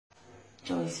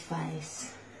Joy's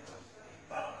face.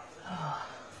 Oh.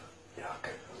 Yuck.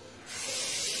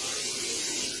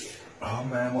 Oh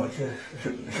man, what should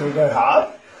we go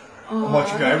hard? Oh,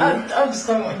 What you go with? I just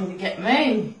don't want you to get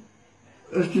me.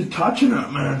 It's just touching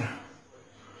it, man.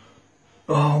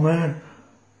 Oh man.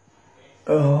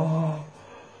 Oh,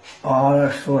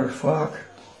 that's sore as fuck.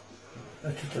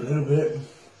 That's just a little bit.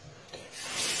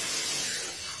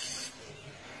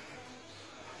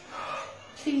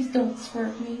 Please don't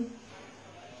squirt me.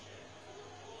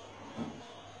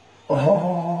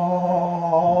 Oh,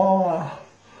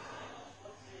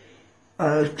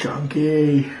 that's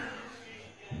chunky.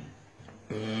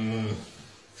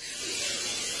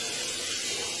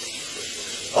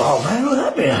 Oh man, look at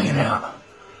that bit hanging out.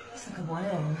 It's like a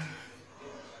whale.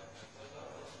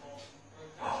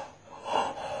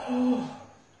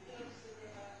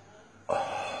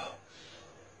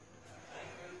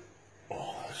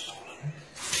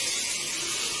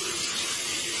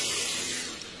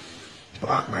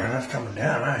 Fuck man, that's coming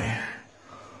down, eh?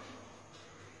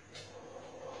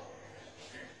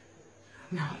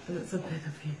 No, but it's a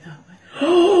better view that way.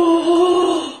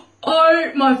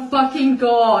 Oh my fucking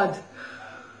god!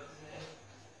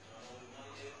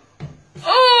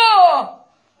 Oh!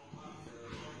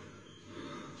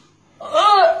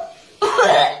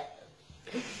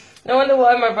 No wonder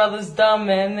why my brother's dumb,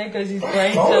 man. There goes his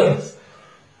brain cells.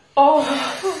 Oh!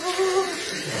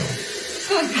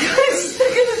 Oh god, it's stuck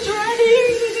in the drain!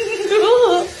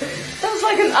 That was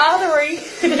like an artery.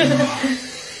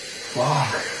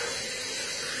 Fuck.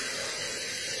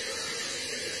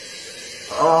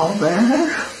 Oh man.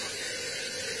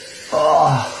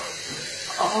 Oh.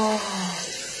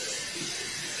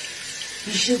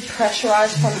 You should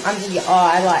pressurize from under your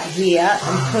eye, like here,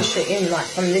 and push it in, like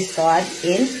from this side,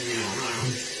 in.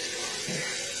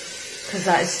 Because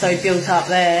that is so built up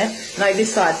there. No,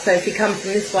 this side. So if you come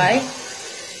from this way.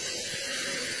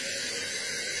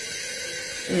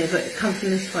 Yeah, but come from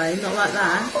this way, not like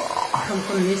that. Come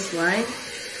from this way.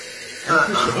 And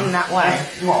push it in that way.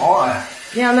 My eye.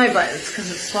 Yeah, I know, but it's because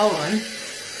it's swollen.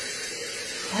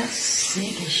 That's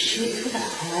sick as shit for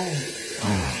that hole.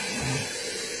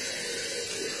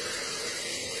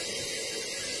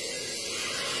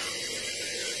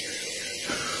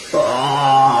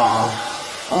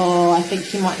 Oh, I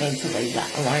think you might need to leave that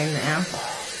alone now.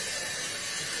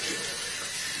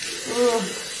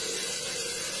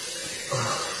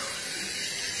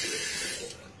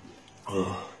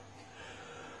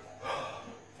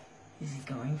 Is he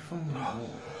going for more?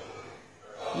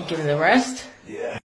 You give it a rest?